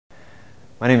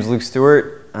My name is Luke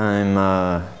Stewart. I'm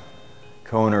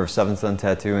co-owner of Seventh Sun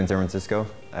Tattoo in San Francisco.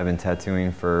 I've been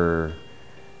tattooing for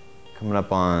coming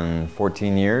up on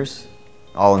 14 years,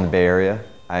 all in the Bay Area.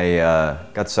 I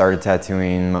got started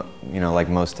tattooing, like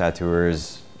most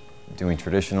tattooers, doing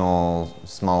traditional,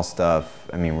 small stuff.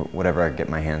 I mean, whatever I could get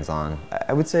my hands on.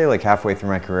 I would say like halfway through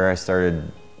my career, I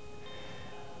started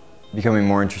becoming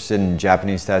more interested in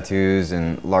Japanese tattoos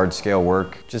and large-scale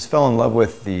work. Just fell in love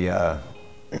with the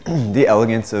the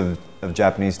elegance of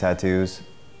Japanese tattoos,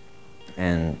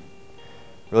 and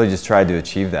really just tried to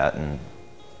achieve that, and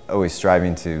always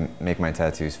striving to make my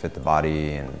tattoos fit the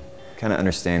body and kind of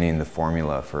understanding the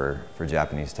formula for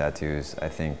Japanese tattoos. I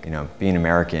think, being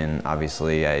American,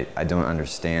 obviously, I don't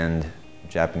understand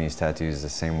Japanese tattoos the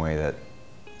same way that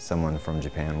someone from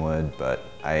Japan would, but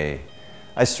I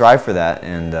strive for that,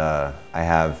 and I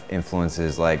have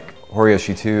influences like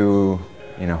Horitoshi 2,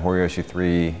 Horitoshi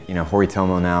 3,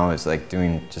 Tomo now is like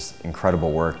doing just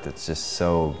incredible work that's just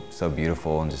so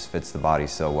beautiful and just fits the body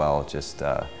so well. It just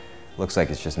looks like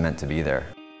it's just meant to be there.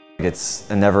 It's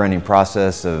a never-ending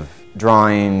process of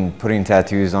drawing, putting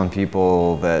tattoos on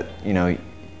people that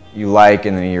you like,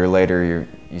 and then a year later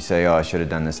you say, oh, I should have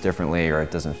done this differently, or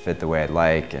it doesn't fit the way I'd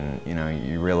like, and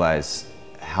you realize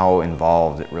how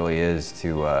involved it really is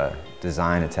to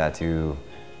design a tattoo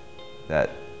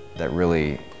that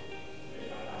really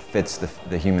fits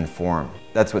the human form.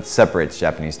 That's what separates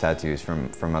Japanese tattoos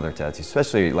from other tattoos,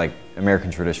 especially like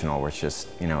American traditional, where it's just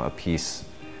a piece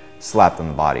slapped on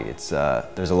the body. It's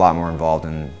there's a lot more involved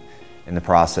in the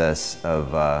process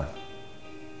of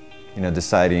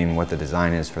deciding what the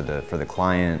design is for the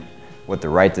client, what the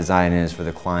right design is for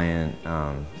the client,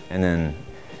 and then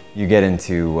you get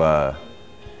into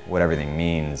what everything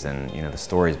means and the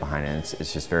stories behind it.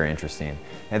 It's just very interesting.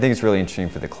 And I think it's really interesting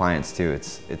for the clients too.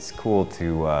 It's cool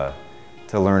to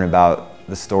learn about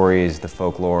the stories, the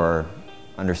folklore,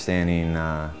 understanding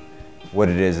what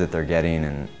it is that they're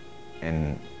getting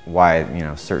and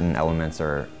why certain elements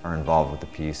are involved with the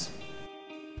piece.